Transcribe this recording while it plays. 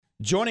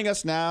Joining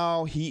us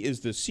now, he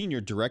is the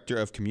Senior Director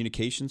of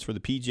Communications for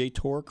the PGA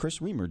Tour. Chris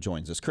Reimer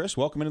joins us. Chris,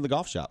 welcome into the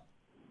Golf Shop.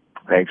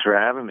 Thanks for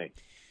having me.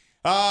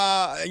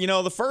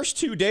 The first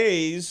 2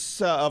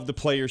 days of the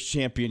Players'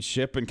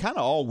 Championship and kind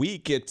of all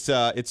week, it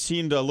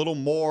seemed a little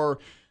more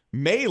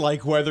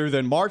May-like weather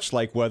than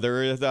March-like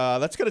weather.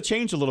 That's going to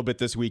change a little bit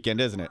this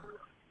weekend, isn't it?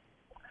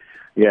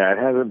 Yeah, it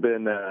hasn't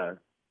been,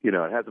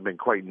 it hasn't been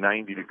quite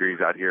 90 degrees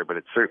out here, but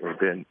it's certainly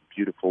been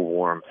beautiful,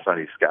 warm,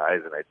 sunny skies,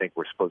 and I think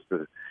we're supposed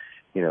to,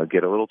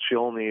 get a little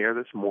chill in the air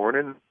this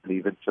morning, and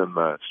even some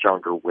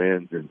stronger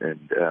winds and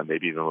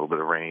maybe even a little bit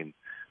of rain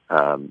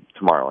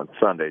tomorrow and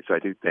Sunday. So I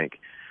do think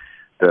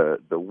the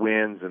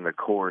winds and the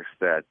course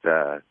that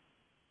kind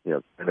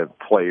of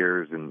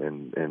players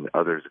and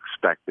others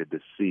expected to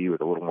see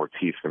with a little more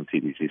teeth from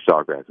TPC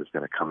Sawgrass is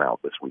going to come out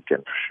this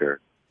weekend for sure.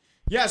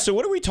 Yeah, so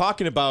what are we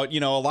talking about?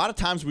 A lot of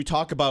times we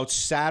talk about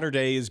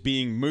Saturday as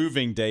being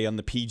moving day on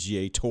the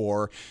PGA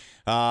Tour.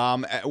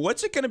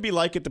 What's it going to be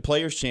like at the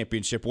Players'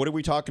 Championship? What are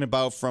we talking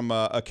about from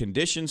a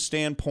condition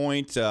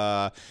standpoint,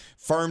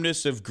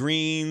 firmness of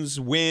greens,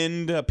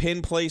 wind,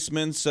 pin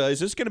placements? Is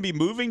this going to be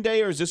moving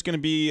day, or is this going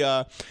to be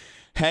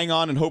hang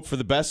on and hope for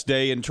the best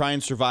day and try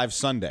and survive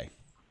Sunday?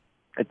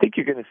 I think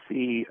you're going to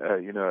see,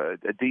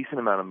 a decent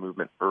amount of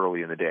movement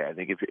early in the day. I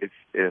think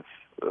if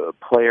a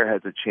player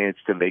has a chance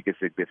to make a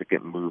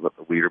significant move up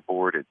the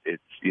leaderboard,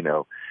 it's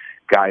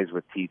guys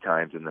with tee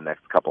times in the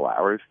next couple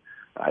hours.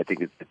 I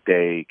think as the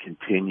day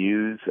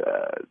continues,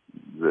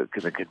 the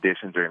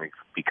conditions are going to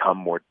become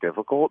more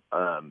difficult.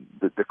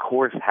 The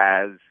course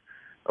has,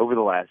 over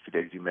the last 2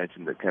 days, you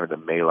mentioned the kind of the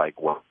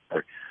May-like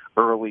weather.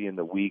 Early in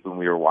the week when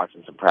we were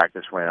watching some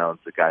practice rounds,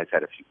 the guys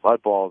had a few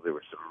mud balls. There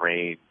was some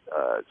rain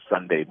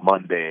Sunday,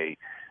 Monday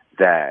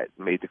that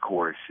made the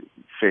course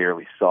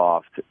fairly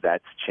soft.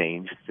 That's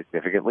changed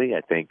significantly.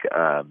 I think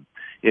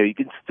you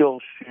can still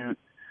shoot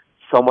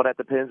somewhat at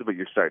the pins, but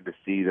you're starting to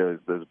see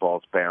those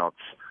balls bounce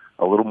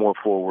a little more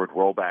forward,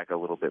 roll back a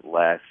little bit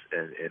less,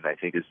 and I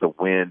think as the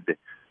wind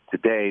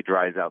today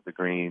dries out the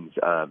greens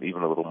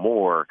even a little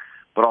more,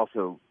 but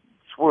also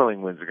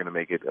swirling winds are going to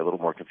make it a little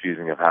more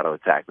confusing of how to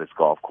attack this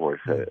golf course.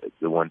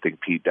 The one thing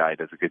Pete Dye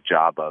does a good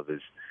job of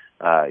is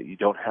you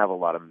don't have a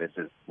lot of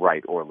misses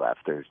right or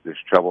left. There's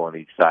trouble on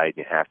each side.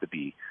 You have to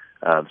be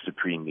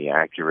supremely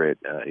accurate.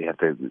 You have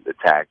to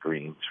attack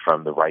greens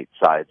from the right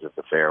sides of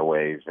the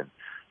fairways, and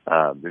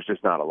there's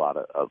just not a lot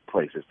of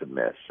places to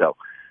miss. So,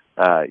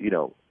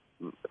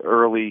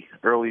 early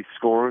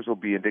scores will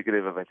be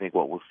indicative of, I think,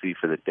 what we'll see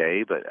for the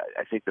day. But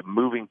I think the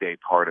moving day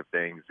part of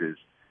things is,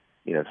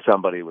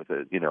 somebody with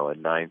a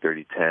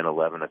 9:30, 10,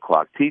 11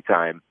 o'clock tee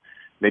time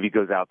maybe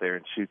goes out there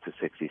and shoots a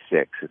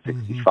 66, a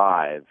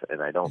 65,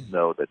 and I don't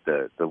know that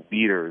the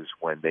leaders,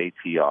 when they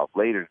tee off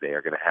later today,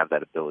 are going to have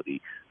that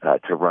ability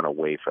to run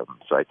away from them.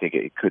 So I think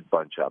it could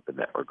bunch up in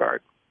that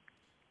regard.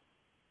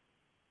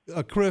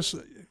 Chris,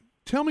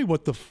 tell me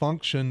what the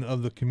function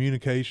of the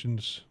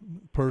communications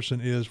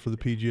person is for the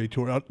PGA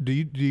Tour. Do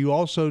you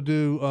also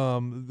do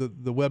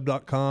the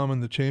web.com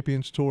and the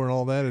Champions Tour and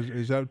all that?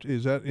 Is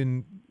that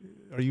in?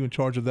 Are you in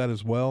charge of that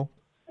as well?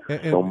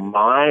 So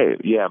my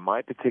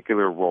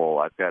particular role,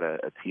 I've got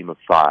a team of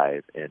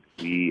 5, and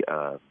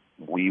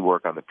we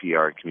work on the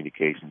PR and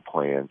communication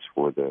plans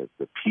for the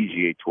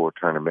PGA Tour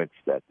tournaments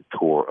that the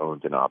tour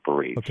owns and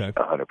operates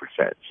 100%.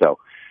 So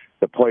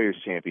the Players'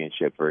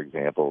 Championship, for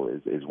example,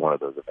 is one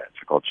of those events.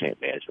 They're called champ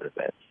management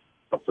events.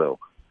 Also,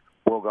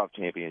 World Golf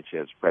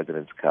Championships,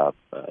 President's Cup,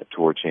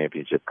 Tour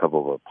Championship,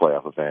 couple of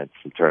playoff events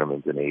and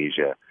tournaments in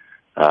Asia,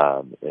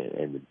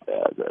 and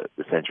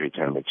the Century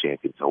Tournament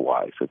Champions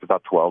Hawaii. So it's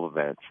about 12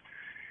 events.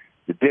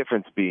 The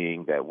difference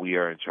being that we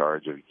are in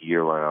charge of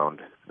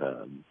year-round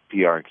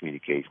PR and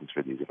communications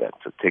for these events.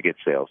 So ticket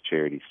sales,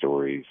 charity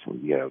stories,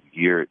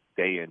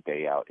 day in,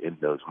 day out in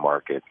those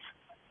markets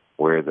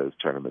where those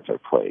tournaments are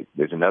played.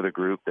 There's another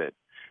group that,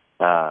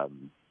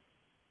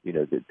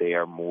 that they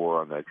are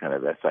more on the kind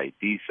of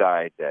SID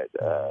side that,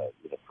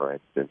 for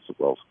instance,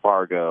 Wells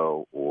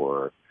Fargo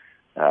or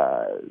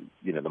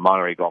the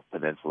Monterey Golf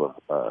Peninsula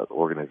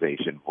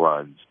organization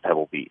runs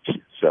Pebble Beach.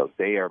 So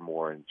they are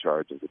more in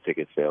charge of the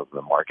ticket sales and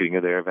the marketing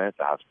of their event,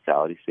 the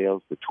hospitality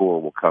sales. The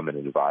tour will come and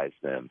advise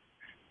them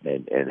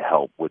and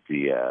help with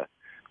the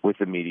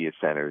media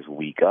centers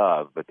week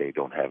of, but they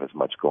don't have as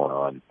much going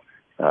on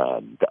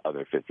the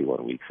other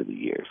 51 weeks of the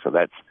year. So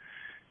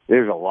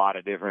there's a lot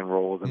of different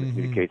roles in the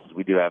communications.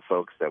 We do have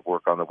folks that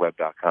work on the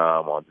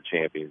web.com, on the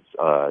Champions,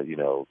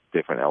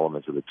 different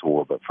elements of the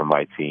tour. But for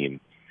my team,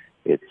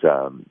 it's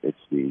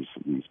these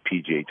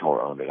PGA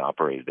Tour owned and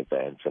operated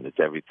events, and it's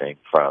everything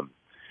from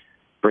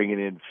bringing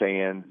in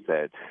fans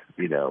that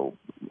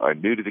are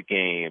new to the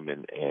game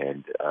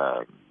and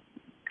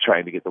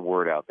trying to get the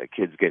word out that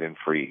kids get in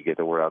free, get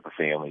the word out to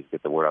families,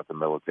 get the word out to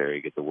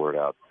military, get the word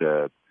out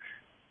to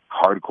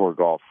hardcore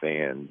golf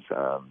fans,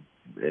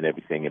 and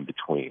everything in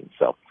between.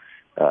 So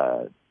it's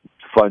a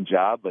fun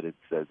job, but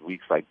it's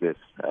weeks like this,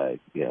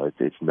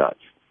 it's nuts.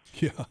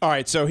 Yeah. All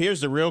right, so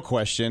here's the real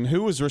question.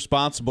 Who was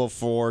responsible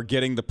for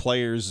getting the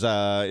players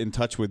in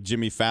touch with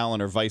Jimmy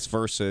Fallon or vice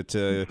versa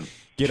to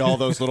get all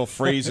those little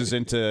phrases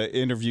into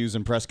interviews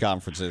and press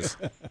conferences?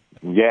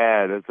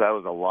 Yeah, that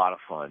was a lot of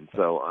fun.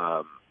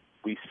 So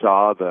we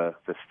saw the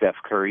Steph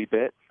Curry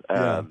bit,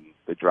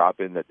 the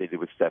drop-in that they did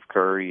with Steph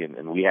Curry,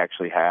 and we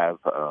actually have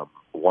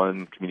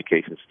one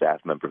communications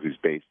staff member who's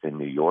based in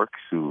New York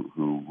who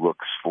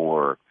looks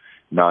for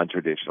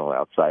non-traditional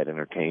outside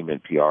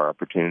entertainment PR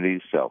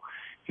opportunities. So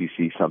if you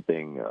see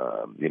something,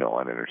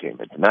 on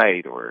Entertainment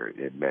Tonight or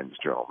in Men's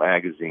Journal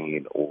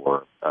magazine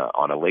or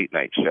on a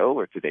late-night show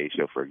or Today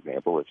Show, for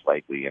example, it's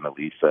likely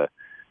Annalisa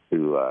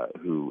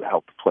who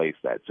helped place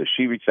that. So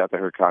she reached out to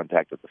her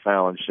contact at the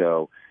Fallon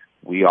Show.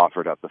 We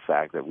offered up the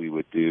fact that we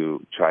would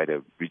try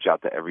to reach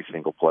out to every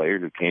single player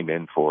who came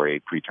in for a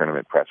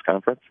pre-tournament press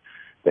conference.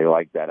 They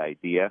liked that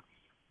idea.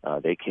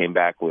 They came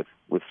back with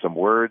some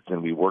words,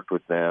 and we worked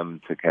with them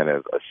to kind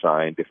of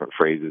assign different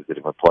phrases to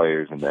different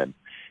players. And then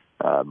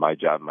my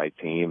job, my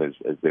team, as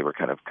they were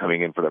kind of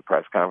coming in for the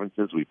press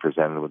conferences, we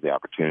presented with the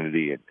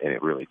opportunity, and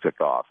it really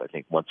took off. I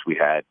think once we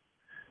had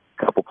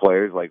a couple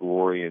players like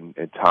Rory and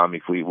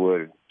Tommy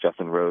Fleetwood and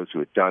Justin Rose who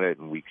had done it,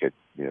 and we could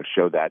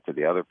show that to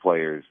the other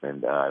players,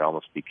 and it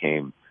almost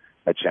became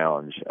a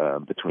challenge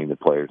between the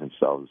players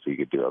themselves so you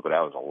could do it. But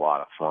that was a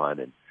lot of fun,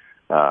 and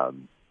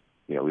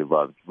we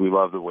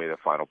loved the way the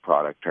final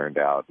product turned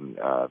out, and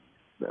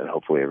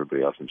hopefully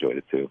everybody else enjoyed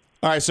it too.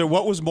 All right, so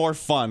what was more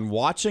fun,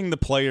 watching the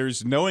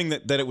players, knowing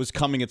that it was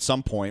coming at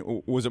some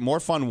point? Was it more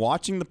fun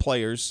watching the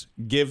players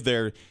give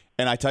their –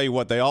 and I tell you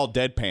what, they all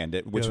deadpanned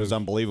it, which was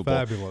unbelievable.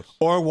 Fabulous.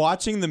 Or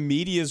watching the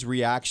media's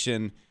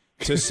reaction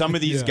to some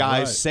of these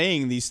guys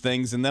saying these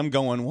things and them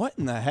going, what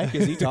in the heck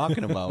is he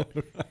talking about?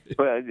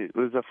 But it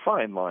was a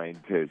fine line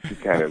to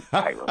kind of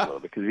tighten a little,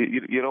 because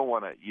you don't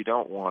want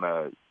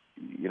to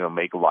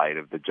make light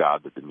of the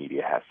job that the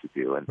media has to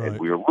do, and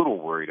we were a little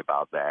worried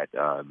about that.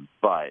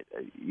 But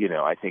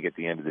I think at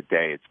the end of the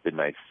day, it's been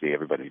nice to see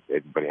everybody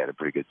had a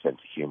pretty good sense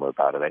of humor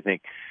about it. I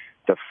think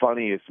the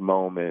funniest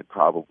moment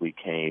probably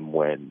came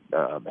when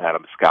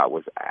Adam Scott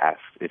was asked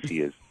if he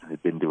had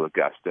been to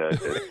Augusta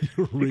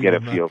to get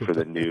a feel for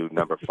the new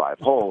number 5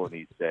 hole, and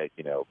he said,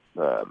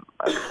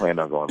 I planned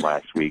on going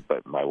last week,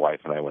 but my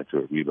wife and I went to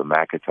a Reba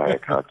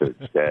McEntire concert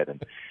instead,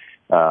 and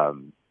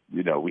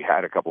we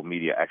had a couple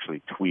media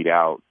actually tweet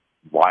out,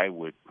 why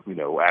would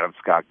Adam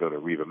Scott go to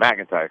Reba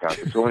McEntire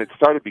concert? So when it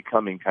started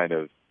becoming kind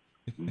of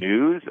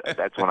news,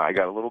 that's when I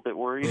got a little bit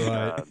worried.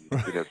 Right.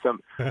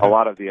 A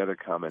lot of the other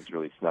comments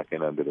really snuck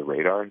in under the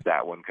radar.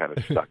 That one kind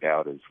of stuck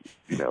out as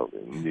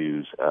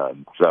news.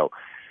 So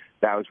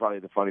that was probably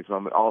the funniest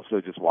moment.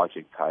 Also, just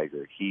watching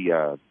Tiger,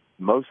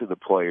 most of the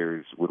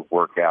players would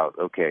work out,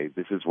 okay,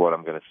 this is what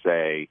I'm going to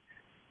say.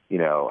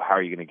 How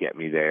are you going to get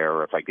me there?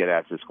 Or if I get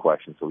asked this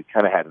question. So we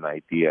kind of had an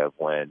idea of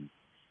when,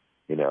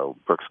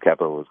 Brooks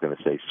Koepka was going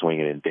to say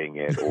swing it and ding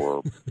it,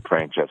 or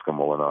Francesco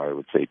Molinari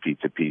would say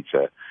pizza,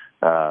 pizza.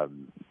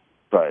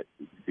 But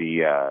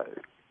the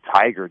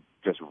Tiger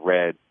just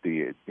read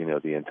the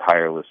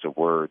entire list of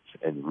words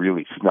and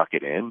really snuck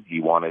it in.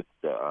 He wanted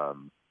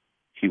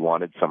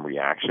some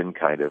reaction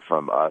kind of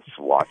from us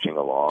watching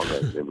along,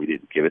 and we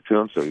didn't give it to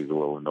him. So he was a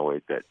little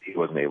annoyed that he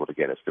wasn't able to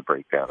get us to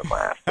break down and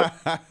laugh.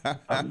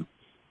 But,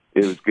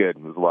 it was good.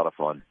 It was a lot of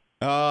fun.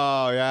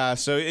 Oh yeah,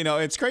 so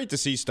it's great to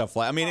see stuff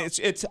like. I mean,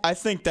 it's. I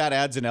think that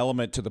adds an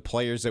element to the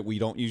players that we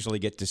don't usually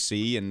get to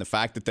see, and the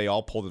fact that they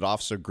all pulled it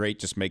off so great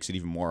just makes it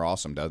even more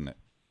awesome, doesn't it?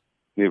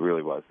 It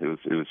really was. It was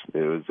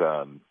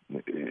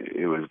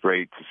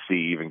great to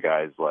see even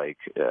guys like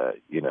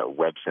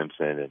Webb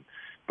Simpson and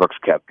Brooks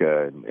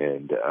Koepka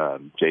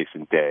and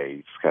Jason Day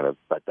just kind of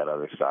let that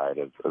other side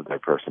of their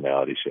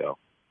personality show.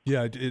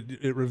 Yeah,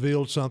 it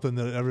revealed something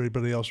that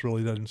everybody else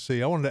really doesn't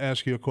see. I wanted to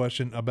ask you a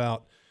question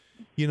about,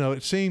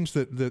 it seems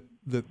that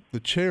the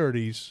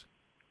charities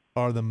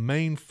are the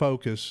main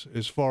focus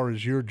as far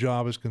as your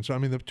job is concerned.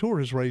 I mean, the tour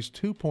has raised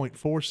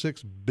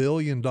 $2.46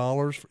 billion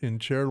in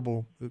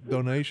charitable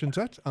donations.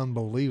 That's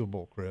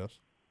unbelievable, Chris.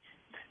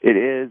 It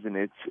is, and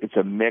it's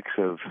a mix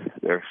of,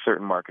 there are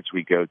certain markets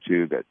we go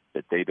to that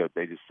they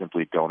just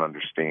simply don't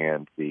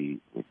understand the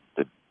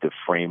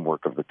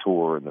framework of the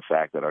tour, and the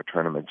fact that our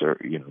tournaments are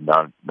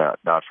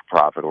not for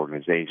profit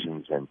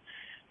organizations, and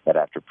that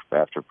after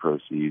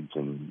proceeds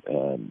and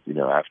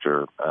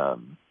after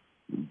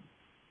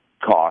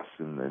costs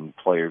and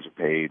players are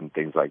paid and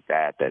things like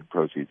that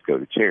proceeds go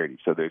to charity.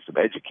 So there's some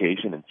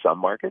education in some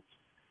markets.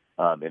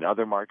 In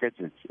other markets,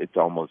 it's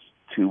almost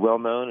too well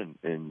known,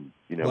 and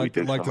like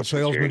the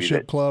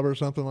salesmanship club or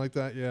something like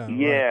that. Yeah.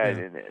 Yeah, right,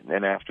 yeah.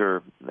 And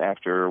after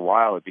a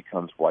while, it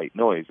becomes white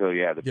noise. Oh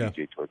yeah, the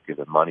PGA Tour is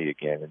giving money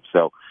again, and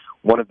so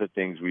one of the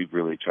things we've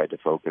really tried to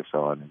focus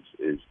on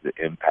is the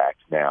impact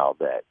now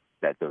that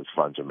those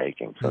funds are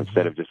making. So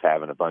instead of just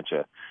having a bunch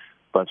of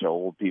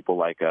old people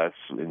like us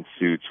in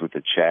suits with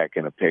a check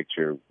and a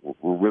picture,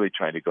 we're really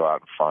trying to go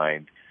out and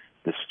find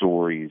the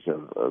stories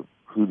of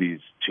who these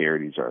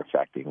charities are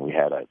affecting. We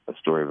had a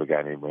story of a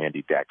guy named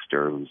Randy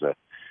Dexter, who's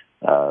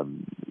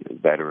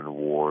veteran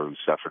war who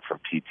suffered from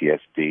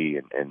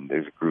PTSD, and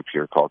there's a group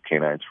here called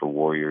Canines for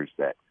Warriors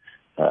that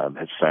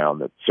has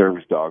found that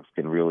service dogs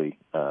can really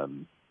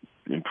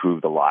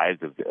improve the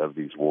lives of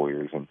these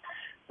warriors. And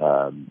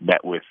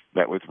met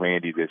with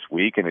Randy this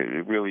week, and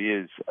it really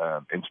is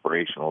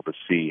inspirational to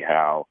see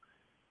how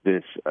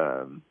this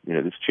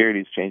this charity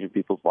is changing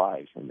people's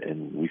lives,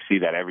 and we see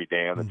that every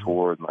day on the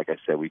tour. And like I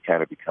said, we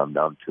kind of become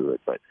numb to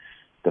it, but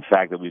the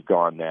fact that we've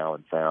gone now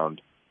and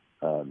found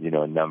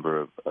a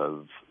number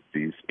of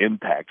these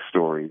impact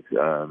stories,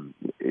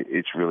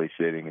 it's really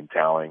sitting and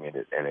telling, and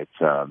it's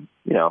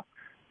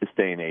this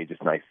day and age,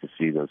 it's nice to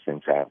see those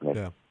things happening.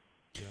 Yeah.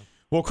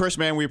 Well, Chris,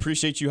 man, we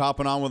appreciate you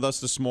hopping on with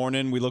us this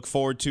morning. We look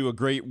forward to a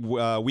great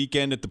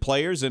weekend at the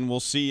Players, and we'll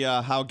see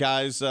how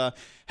guys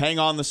hang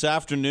on this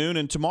afternoon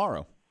and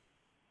tomorrow.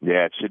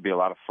 Yeah, it should be a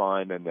lot of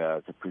fun, and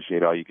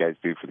appreciate all you guys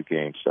do for the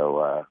game.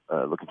 So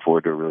looking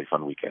forward to a really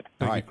fun weekend.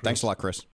 All right. Thanks a lot, Chris.